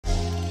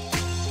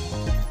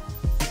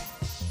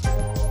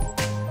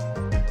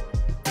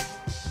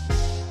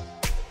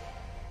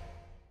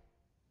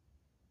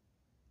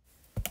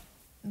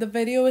The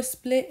video is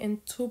split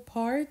in two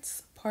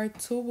parts. Part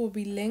 2 will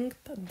be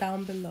linked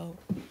down below.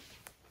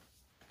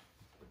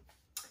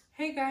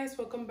 Hey guys,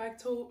 welcome back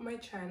to my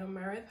channel,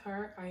 Married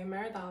Her. I am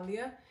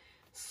Maridalia.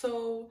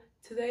 So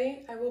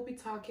today I will be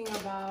talking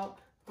about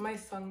my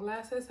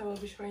sunglasses. I will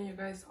be showing you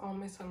guys all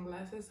my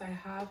sunglasses. I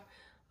have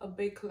a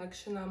big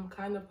collection. I'm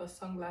kind of a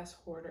sunglass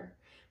hoarder.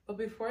 But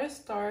before I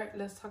start,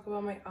 let's talk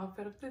about my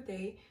outfit of the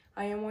day.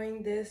 I am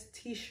wearing this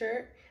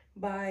t-shirt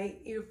by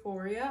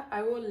Uforia.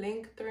 I will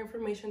link their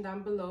information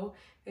down below.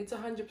 It's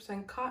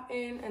 100%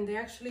 cotton and they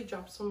actually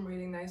dropped some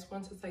really nice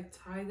ones. It's like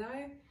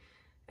tie-dye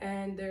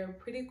and they're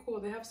pretty cool.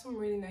 They have some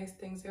really nice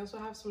things. They also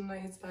have some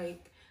nice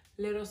like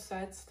little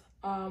sets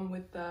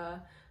with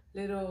the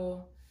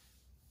little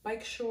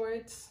bike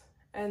shorts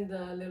and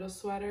the little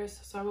sweaters,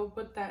 so I will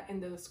put that in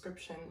the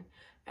description.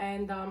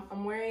 And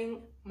I'm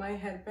wearing my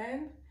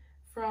headband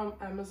from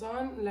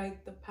Amazon,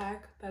 like the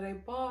pack that I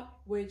bought,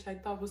 which I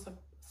thought was a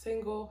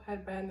single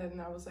headband,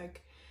 and I was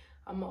like,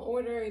 I'm gonna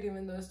order it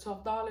even though it's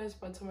 $12,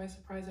 but to my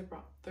surprise I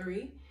brought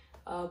three,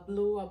 a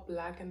blue, a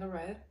black, and a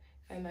red,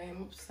 and I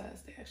am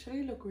obsessed. They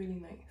actually look really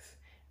nice.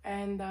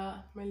 And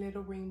my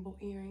little rainbow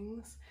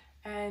earrings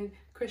and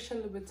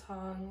Christian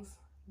Louboutins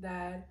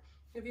that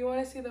if you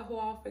want to see the whole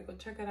outfit, go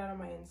check it out on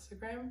my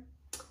Instagram.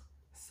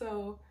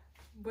 So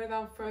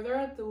without further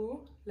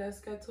ado, let's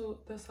get to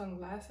the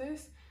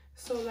sunglasses.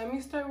 So let me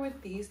start with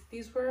these.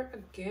 These were a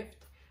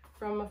gift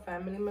from a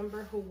family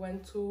member who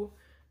went to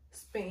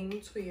Spain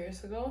 2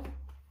 years ago.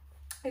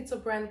 It's a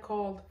brand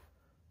called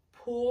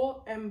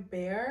Pull and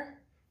Bear,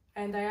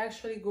 and I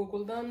actually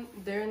googled them.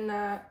 They're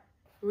not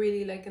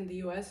really like in the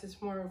US,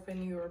 it's more of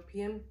an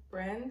European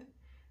brand,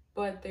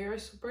 but they are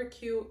super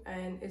cute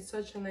and it's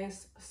such a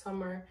nice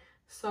summer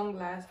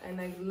sunglass.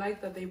 And I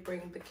like that they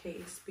bring the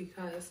case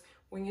because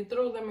when you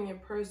throw them in your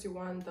purse, you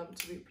want them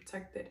to be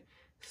protected.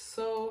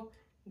 So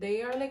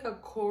they are like a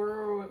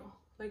coral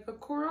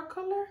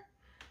color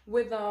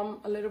with a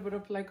little bit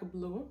of like a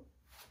blue.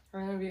 I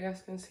don't know if you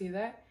guys can see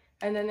that.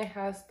 And then it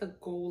has the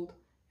gold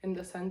in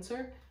the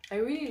center. I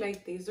really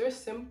like these. They're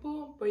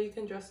simple, but you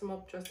can dress them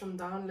up, dress them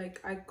down.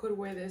 Like I could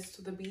wear this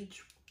to the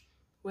beach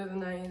with a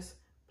nice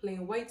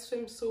plain white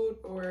swimsuit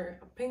or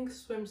a pink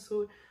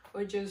swimsuit,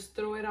 or just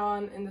throw it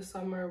on in the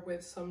summer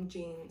with some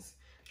jeans.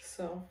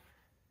 So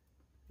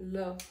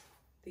love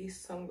these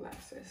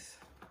sunglasses.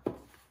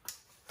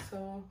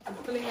 So I'm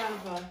pulling out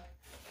of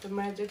the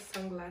magic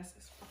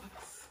sunglasses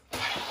box,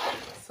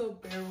 so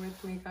bear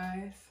with me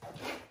guys.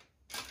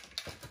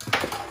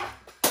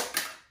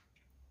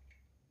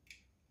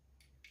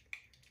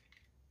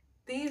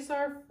 These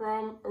are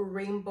from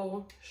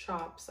Rainbow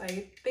Shops.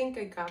 I think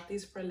I got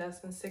these for less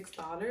than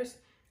 $6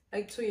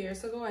 like 2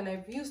 years ago, and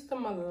I've used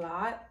them a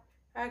lot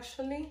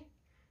actually,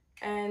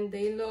 and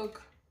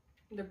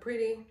they're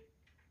pretty.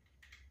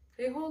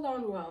 They hold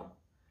on well.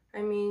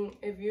 I mean,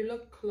 if you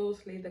look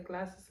closely, the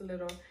glass is a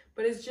little,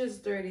 but it's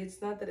just dirty.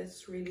 It's not that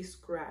it's really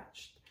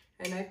scratched.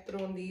 And I've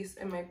thrown these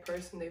in my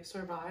purse and they've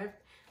survived.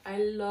 I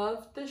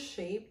love the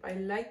shape. I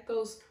like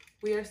those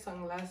weird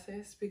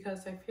sunglasses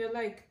because I feel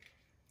like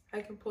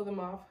I can pull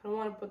them off. I don't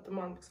want to put them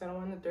on because I don't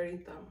want to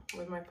dirty them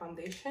with my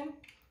foundation,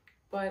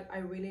 but I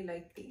really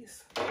like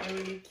these. They're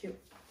really cute.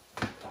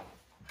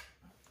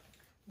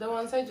 The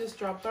ones I just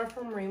dropped are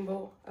from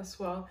Rainbow as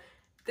well.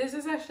 This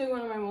is actually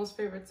one of my most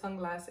favorite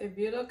sunglasses. If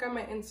you look at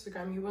my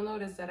Instagram, you will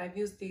notice that I've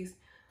used these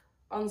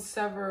on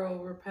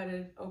several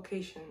repeated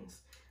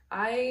occasions.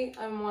 I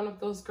am one of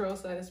those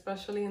girls that,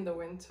 especially in the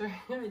winter,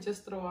 I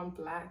just throw on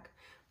black.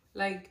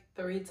 Like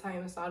 3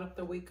 times out of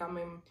the week, I'm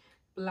in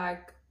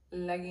black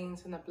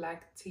leggings and a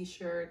black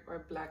t-shirt,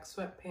 or black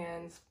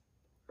sweatpants,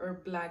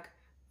 or black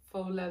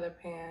faux leather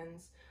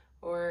pants,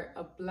 or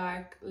a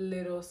black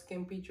little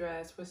skimpy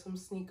dress with some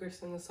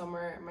sneakers in the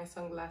summer, my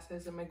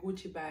sunglasses, and my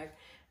Gucci bag,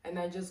 and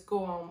I just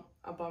go on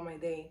about my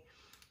day.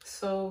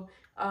 So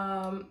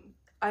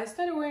I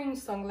started wearing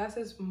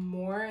sunglasses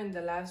more in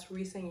the last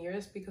recent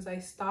years because I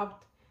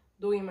stopped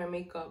doing my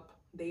makeup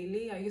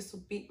daily. I used to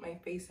beat my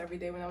face every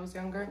day when I was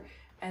younger,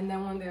 and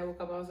then one day I woke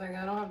up, I was like,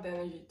 I don't have the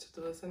energy to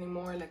do this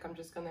anymore. Like, I'm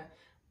just gonna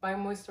buy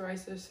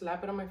moisturizer,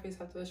 slap it on my face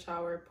after the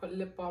shower, put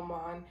lip balm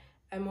on,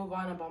 and move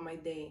on about my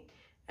day.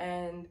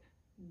 And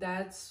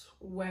that's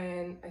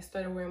when I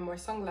started wearing more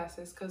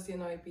sunglasses, because, you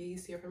know, it'd be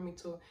easier for me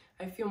to,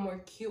 I feel more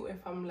cute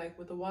if I'm like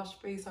with a wash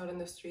face out in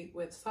the street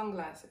with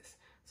sunglasses.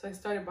 So I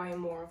started buying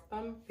more of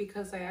them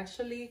because I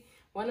actually,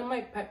 one of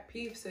my pet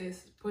peeves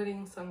is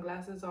putting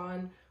sunglasses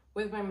on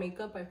with my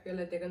makeup. I feel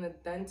like they're gonna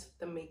dent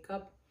the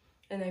makeup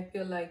and I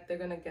feel like they're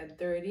gonna get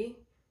dirty.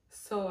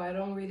 So I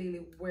don't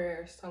really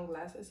wear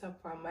sunglasses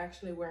if I'm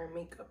actually wearing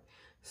makeup.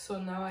 So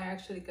now I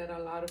actually get a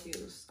lot of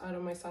use out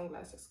of my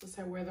sunglasses because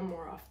I wear them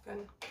more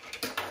often.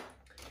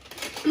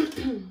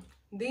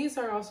 These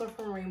are also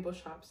from Rainbow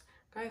Shops.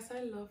 Guys,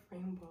 I love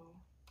Rainbow.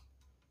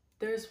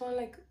 There's one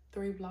like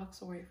 3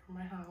 blocks away from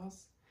my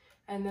house.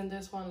 And then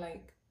there's one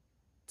like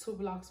 2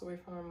 blocks away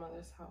from my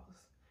mother's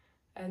house.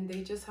 And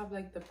they just have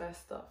like the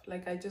best stuff.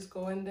 Like I just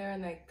go in there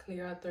and I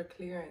clear out their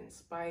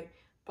clearance, buy a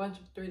bunch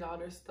of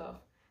 $3 stuff.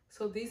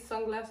 So these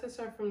sunglasses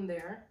are from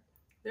there.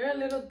 They're a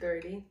little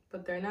dirty,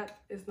 but they're not,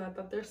 it's not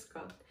that they're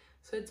scuffed.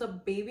 So it's a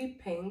baby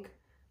pink.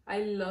 I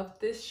love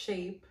this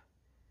shape,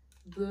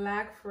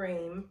 black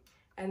frame,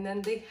 and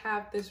then they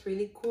have this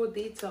really cool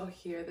detail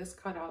here, this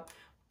cutout.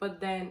 But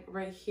then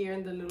right here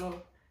in the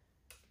little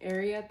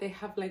area, they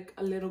have like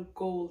a little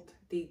gold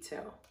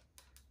detail.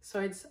 So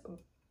it's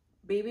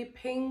baby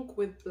pink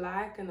with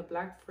black and a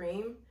black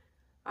frame.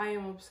 I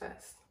am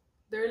obsessed.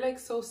 They're like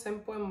so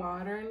simple and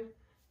modern,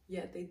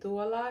 yet they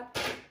do a lot.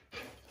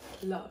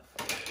 Love.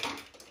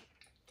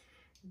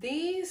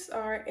 These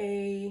are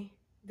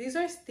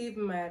Steve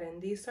Madden.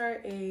 These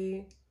are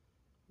a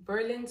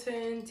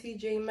Burlington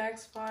TJ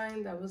Maxx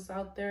find that was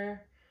out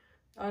there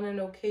on an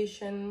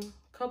occasion.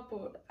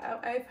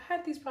 I've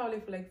had these probably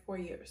for like 4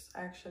 years,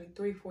 actually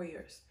 3-4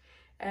 years.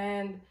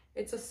 And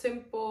it's a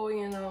simple,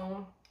 you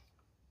know,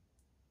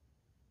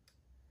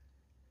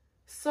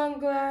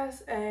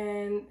 sunglass,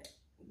 and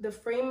the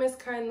frame is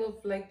kind of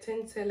like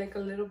tinted like a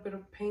little bit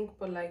of pink,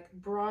 but like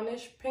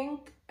brownish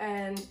pink,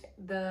 and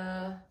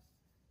the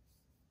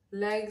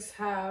legs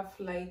have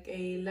like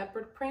a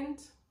leopard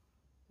print.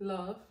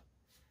 Love.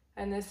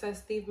 And it says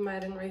Steve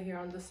Madden right here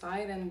on the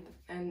side,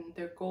 and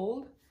they're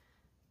gold.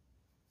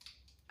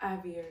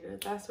 Aviator,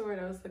 that's the word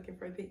I was looking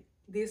for.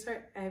 These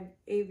are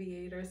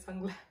aviator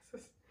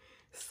sunglasses.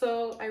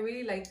 So I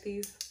really like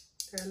these.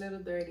 They're a little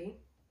dirty.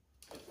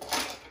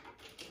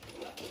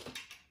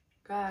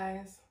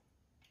 Guys,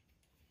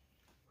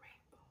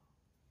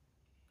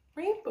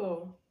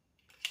 rainbow.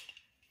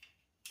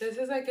 This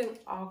is like an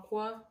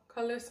aqua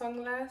color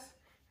sunglass,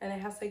 and it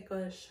has like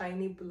a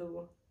shiny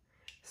blue.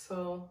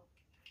 So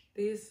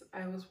these,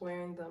 I was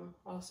wearing them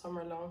all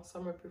summer long,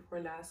 summer before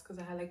last, because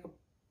I had like a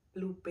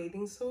blue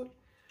bathing suit.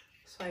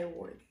 So I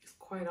wore these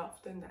quite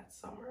often that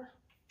summer.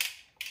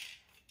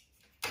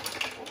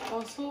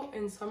 Also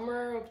in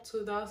summer of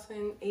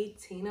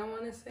 2018, I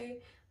want to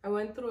say, I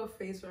went through a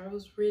phase where I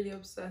was really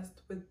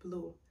obsessed with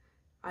blue.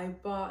 I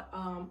bought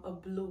a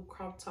blue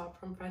crop top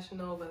from Fashion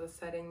Nova, the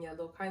set in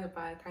yellow, kind of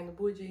bad, kind of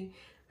bougie.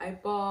 I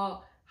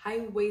bought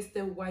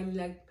high-waisted wide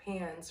leg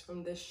pants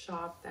from this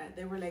shop that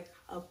they were like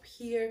up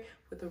here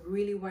with a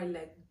really wide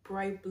leg,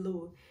 bright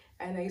blue,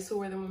 and I used to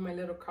wear them with my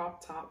little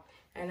crop top.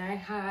 And I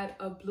had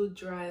a blue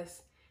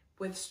dress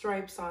with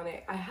stripes on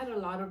it. I had a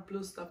lot of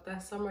blue stuff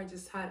that summer. I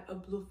just had a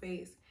blue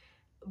phase,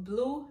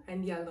 blue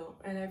and yellow,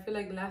 and I feel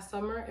like last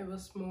summer it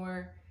was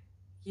more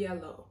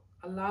yellow,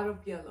 a lot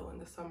of yellow in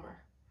the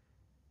summer.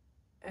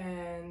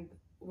 And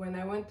when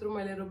I went through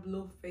my little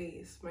blue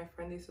phase, my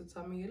friend used to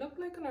tell me, you look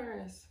like an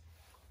artist.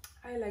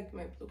 I like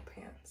my blue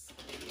pants.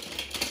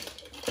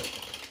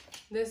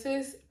 This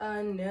is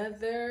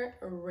another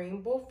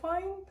rainbow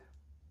find.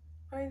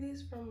 Are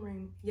these from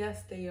Rainbow?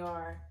 Yes, they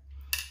are.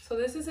 So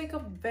this is like a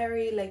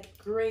very like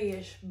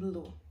grayish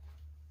blue.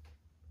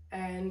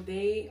 And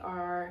they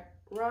are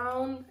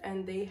round,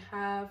 and they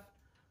have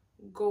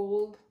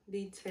gold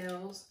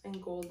details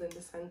and gold in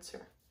the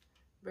center.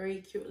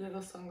 Very cute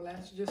little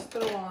sunglasses. Just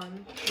throw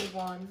on, move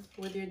on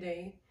with your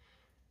day.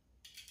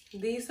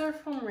 These are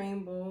from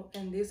Rainbow,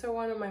 and these are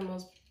one of my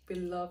most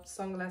beloved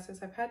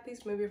sunglasses. I've had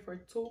these maybe for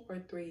 2 or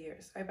 3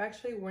 years. I've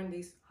actually worn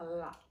these a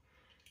lot.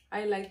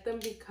 I like them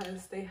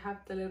because they have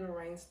the little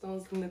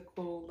rhinestones and the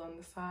gold on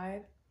the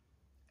side.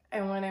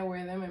 And when I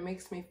wear them, it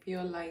makes me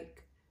feel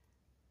like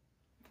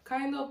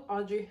kind of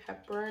Audrey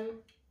Hepburn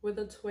with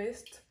a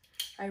twist.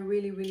 I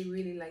really, really,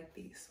 really like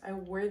these. I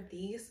wear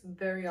these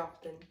very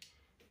often.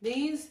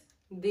 These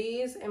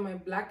and my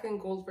black and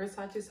gold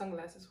Versace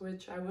sunglasses,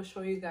 which I will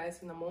show you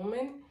guys in a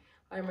moment,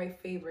 are my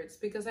favorites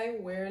because I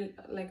wear,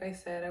 like I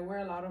said, I wear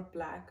a lot of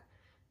black.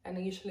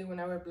 And usually when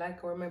I wear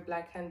black, I wear my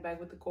black handbag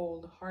with the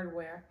gold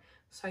hardware.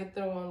 So I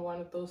throw on one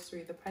of those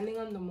three, depending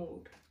on the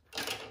mood.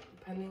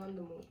 Depending on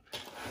the mood.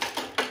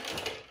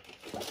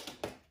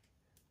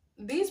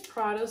 These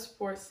Prada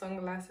sports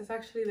sunglasses,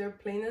 actually, they're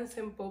plain and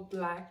simple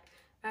black.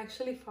 I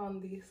actually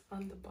found these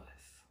on the bus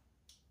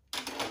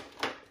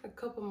a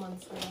couple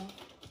months ago.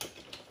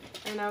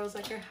 And I was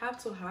like, I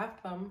have to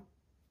have them.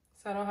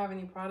 So I don't have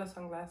any Prada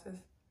sunglasses.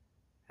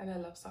 And I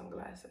love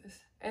sunglasses.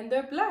 And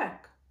they're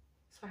black.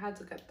 So I had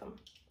to get them.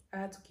 I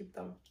had to keep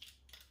them.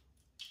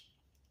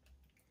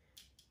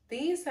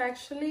 These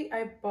actually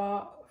I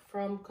bought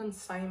from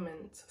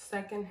consignment,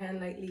 secondhand,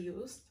 lightly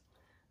used.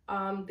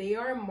 They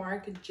are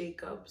Marc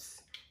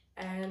Jacobs,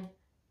 and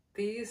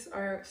these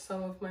are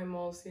some of my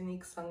most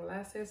unique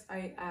sunglasses.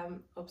 I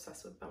am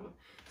obsessed with them.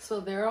 So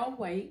they're all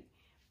white,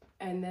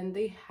 and then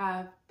they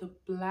have the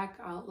black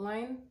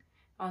outline.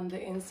 On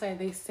the inside,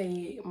 they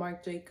say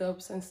Marc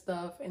Jacobs and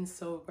stuff in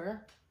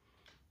silver.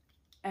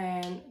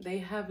 And they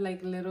have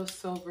like little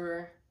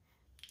silver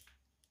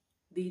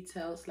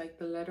details, like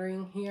the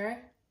lettering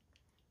here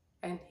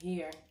and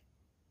here.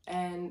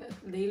 And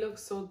they look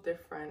so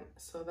different.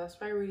 So that's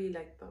why I really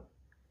like them.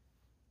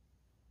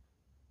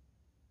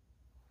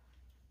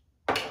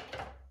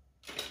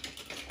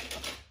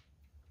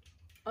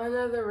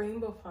 Another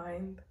rainbow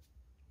find.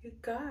 You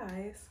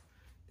guys,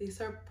 these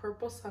are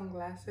purple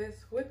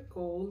sunglasses with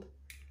gold.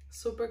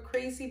 Super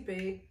crazy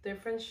big,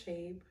 different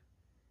shape.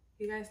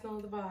 You guys know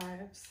the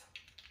vibes.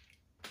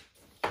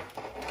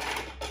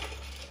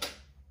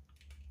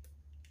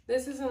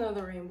 This is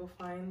another rainbow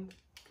find.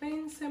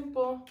 Plain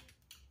simple.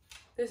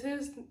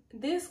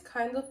 This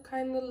kind of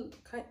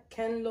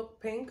can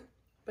look pink,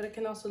 but it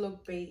can also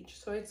look beige.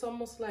 So it's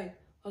almost like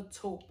a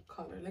taupe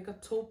color, like a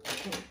taupe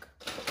pink.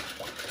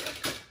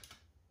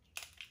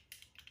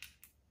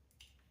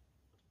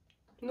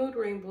 Nude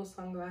rainbow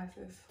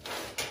sunglasses,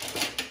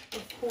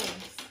 of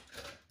course.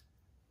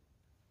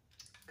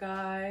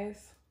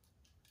 Guys,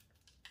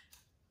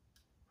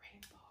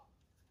 rainbow.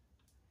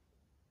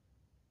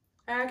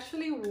 I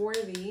actually wore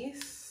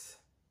these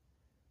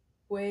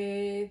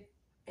with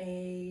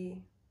a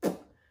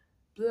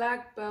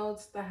black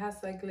belt that has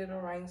like little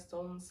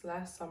rhinestones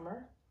last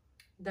summer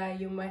that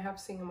you might have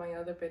seen in my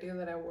other video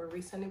that I wore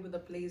recently with a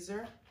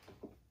blazer,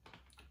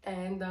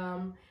 and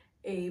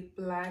a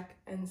black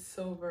and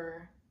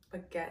silver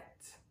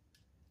baguette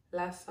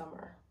last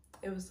summer.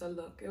 It was a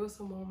look, it was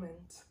a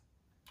moment.